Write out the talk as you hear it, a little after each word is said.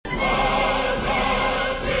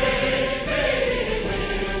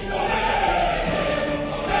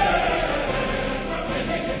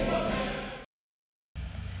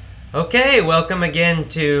Okay, welcome again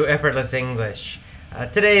to Effortless English.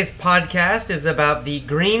 Today's podcast is about the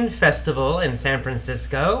Green Festival in San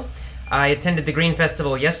Francisco. I attended the Green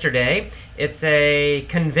Festival yesterday. It's a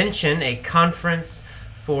convention, a conference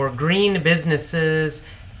for green businesses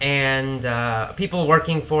and people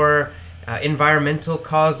working for environmental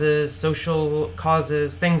causes, social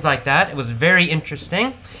causes, things like that. It was very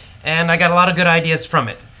interesting, and I got a lot of good ideas from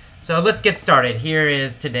it. So let's get started. Here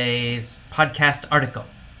is today's podcast article.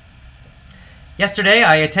 Yesterday,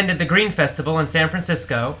 I attended the Green Festival in San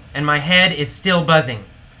Francisco, and my head is still buzzing.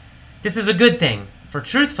 This is a good thing, for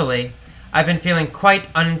truthfully, I've been feeling quite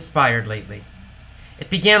uninspired lately. It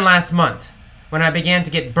began last month, when I began to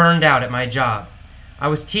get burned out at my job. I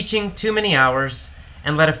was teaching too many hours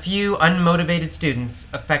and let a few unmotivated students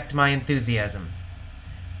affect my enthusiasm.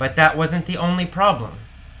 But that wasn't the only problem.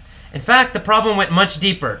 In fact, the problem went much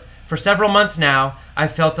deeper. For several months now, I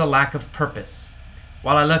felt a lack of purpose.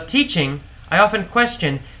 While I love teaching, I often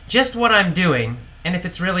question just what I'm doing and if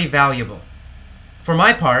it's really valuable. For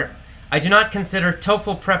my part, I do not consider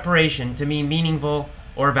TOEFL preparation to be meaningful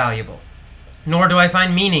or valuable. Nor do I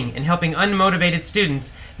find meaning in helping unmotivated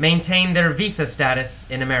students maintain their visa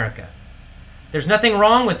status in America. There's nothing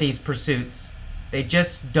wrong with these pursuits. They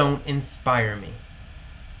just don't inspire me.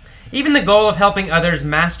 Even the goal of helping others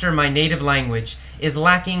master my native language is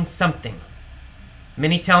lacking something.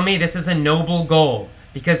 Many tell me this is a noble goal,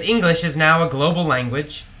 because English is now a global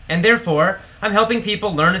language, and therefore I'm helping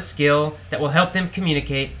people learn a skill that will help them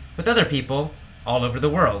communicate with other people all over the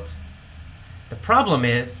world. The problem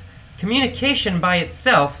is, communication by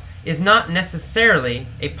itself is not necessarily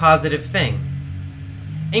a positive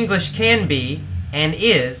thing. English can be, and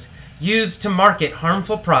is, used to market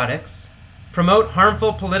harmful products, promote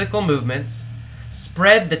harmful political movements,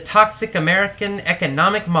 spread the toxic American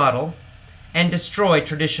economic model, and destroy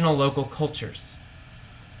traditional local cultures.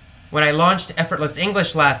 When I launched Effortless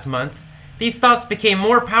English last month, these thoughts became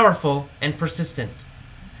more powerful and persistent.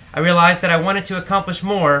 I realized that I wanted to accomplish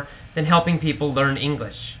more than helping people learn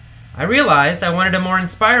English. I realized I wanted a more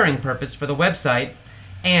inspiring purpose for the website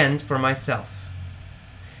and for myself.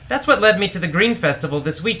 That's what led me to the Green Festival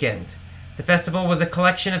this weekend. The festival was a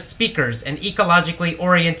collection of speakers and ecologically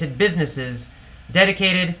oriented businesses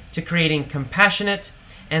dedicated to creating compassionate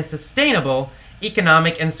and sustainable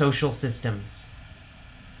economic and social systems.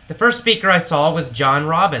 The first speaker I saw was John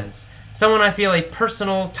Robbins, someone I feel a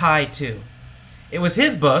personal tie to. It was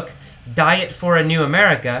his book, Diet for a New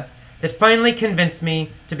America, that finally convinced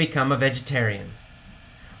me to become a vegetarian.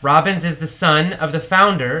 Robbins is the son of the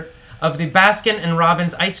founder of the Baskin and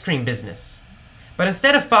Robbins ice cream business. But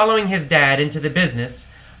instead of following his dad into the business,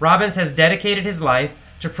 Robbins has dedicated his life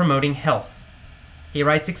to promoting health. He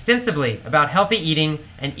writes extensively about healthy eating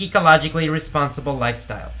and ecologically responsible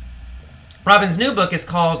lifestyles. Robbins' new book is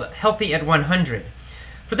called Healthy at 100.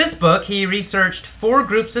 For this book, he researched 4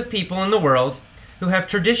 groups of people in the world who have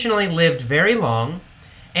traditionally lived very long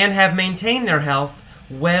and have maintained their health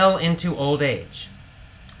well into old age.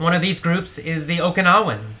 One of these groups is the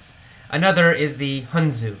Okinawans. Another is the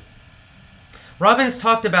Hunzu. Robbins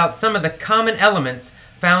talked about some of the common elements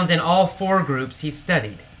found in all 4 groups he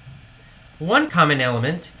studied. One common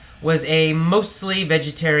element was a mostly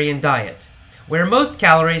vegetarian diet, where most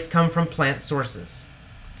calories come from plant sources.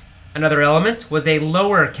 Another element was a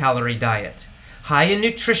lower calorie diet, high in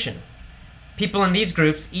nutrition. People in these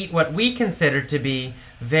groups eat what we consider to be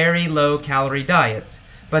very low calorie diets,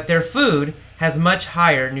 but their food has much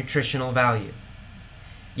higher nutritional value.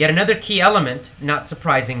 Yet another key element, not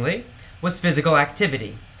surprisingly, was physical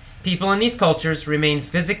activity. People in these cultures remain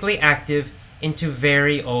physically active into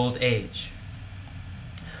very old age.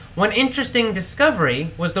 One interesting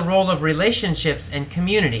discovery was the role of relationships and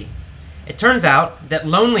community. It turns out that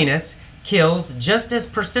loneliness kills just as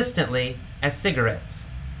persistently as cigarettes.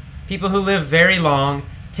 People who live very long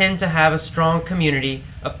tend to have a strong community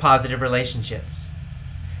of positive relationships.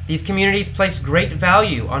 These communities place great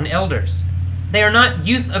value on elders. They are not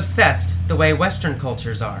youth-obsessed the way Western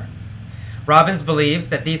cultures are. Robbins believes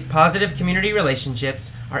that these positive community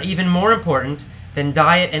relationships are even more important than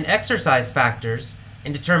diet and exercise factors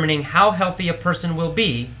in determining how healthy a person will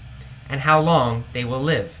be and how long they will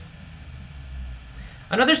live.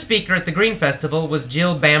 Another speaker at the Green Festival was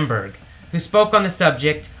Jill Bamberg, who spoke on the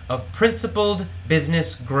subject of principled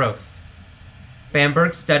business growth.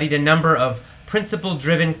 Bamberg studied a number of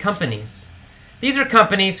principle-driven companies. These are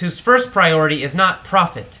companies whose first priority is not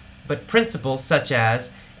profit, but principles such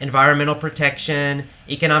as environmental protection,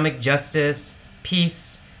 economic justice,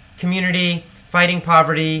 peace, community, fighting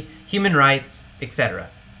poverty, human rights, etc.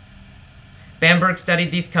 Bamberg studied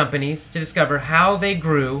these companies to discover how they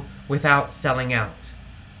grew without selling out.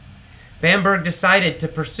 Bamberg decided to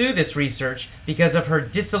pursue this research because of her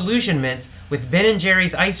disillusionment with Ben &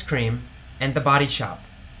 Jerry's ice cream and The Body Shop,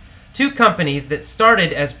 two companies that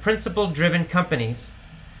started as principle-driven companies,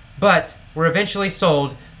 but were eventually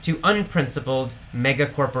sold to unprincipled mega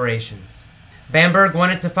corporations. Bamberg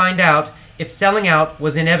wanted to find out if selling out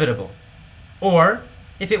was inevitable, or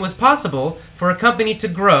if it was possible for a company to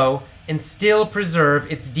grow and still preserve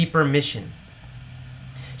its deeper mission.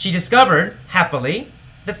 She discovered, happily,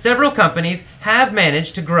 that several companies have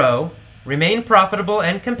managed to grow, remain profitable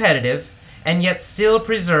and competitive, and yet still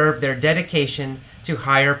preserve their dedication to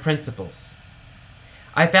higher principles.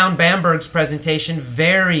 I found Bamberg's presentation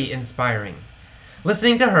very inspiring.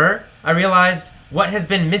 Listening to her, I realized what has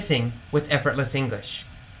been missing with Effortless English,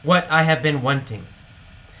 what I have been wanting.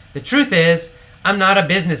 The truth is, I'm not a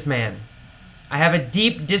businessman. I have a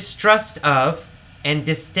deep distrust of and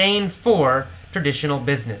disdain for traditional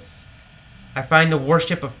business. I find the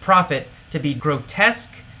worship of profit to be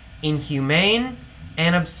grotesque, inhumane,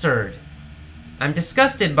 and absurd. I'm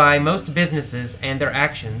disgusted by most businesses and their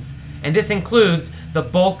actions, and this includes the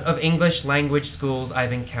bulk of English language schools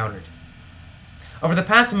I've encountered. Over the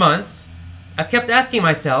past months, I've kept asking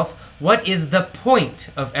myself, what is the point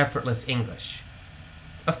of Effortless English?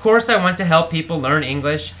 Of course, I want to help people learn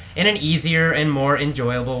English in an easier and more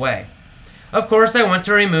enjoyable way. Of course, I want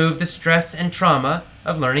to remove the stress and trauma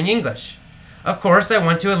of learning English. Of course, I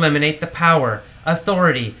want to eliminate the power,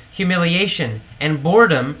 authority, humiliation, and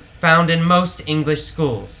boredom found in most English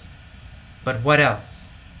schools. But what else?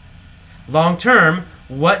 Long term,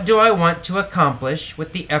 what do I want to accomplish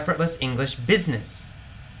with the Effortless English business?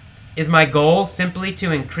 Is my goal simply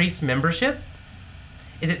to increase membership?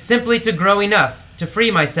 Is it simply to grow enough to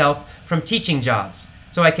free myself from teaching jobs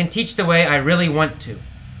so I can teach the way I really want to?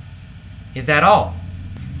 Is that all?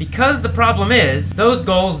 Because the problem is, those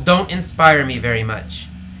goals don't inspire me very much.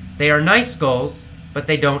 They are nice goals, but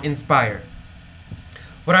they don't inspire.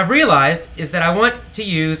 What I've realized is that I want to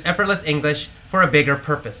use Effortless English for a bigger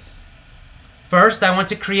purpose. First, I want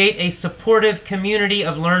to create a supportive community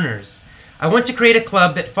of learners. I want to create a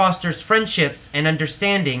club that fosters friendships and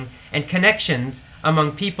understanding and connections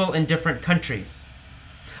among people in different countries.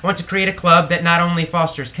 I want to create a club that not only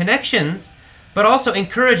fosters connections, but also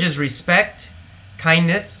encourages respect,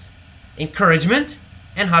 kindness, encouragement,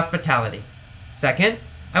 and hospitality. Second,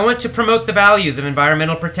 I want to promote the values of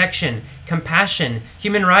environmental protection, compassion,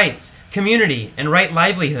 human rights, community, and right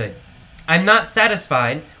livelihood. I'm not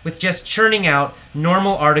satisfied with just churning out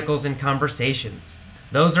normal articles and conversations.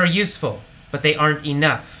 Those are useful, but they aren't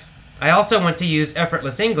enough. I also want to use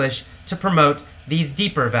Effortless English to promote these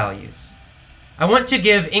deeper values. I want to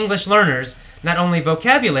give English learners not only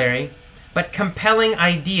vocabulary, but compelling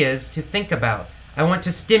ideas to think about. I want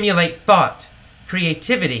to stimulate thought,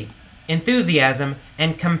 creativity, enthusiasm,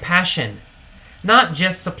 and compassion, not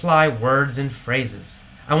just supply words and phrases.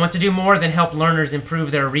 I want to do more than help learners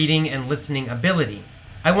improve their reading and listening ability.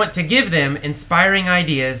 I want to give them inspiring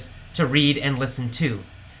ideas to read and listen to.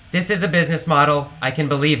 This is a business model I can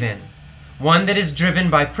believe in, one that is driven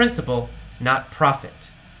by principle, not profit.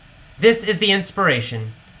 This is the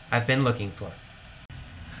inspiration I've been looking for.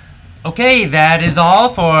 Okay, that is all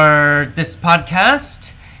for this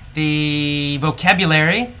podcast. The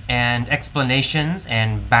vocabulary and explanations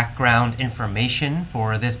and background information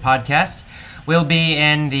for this podcast will be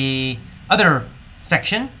in the other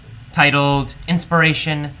section titled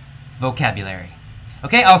Inspiration Vocabulary.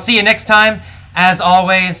 Okay, I'll see you next time. As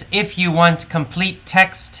always, if you want complete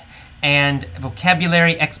text and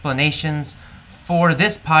vocabulary explanations for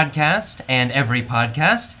this podcast and every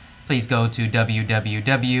podcast, please go to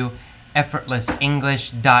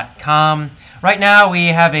www.effortlessenglish.com. Right now, we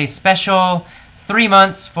have a special 3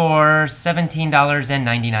 months for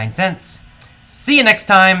 $17.99. See you next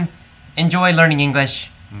time. Enjoy learning English.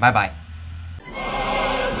 Bye-bye.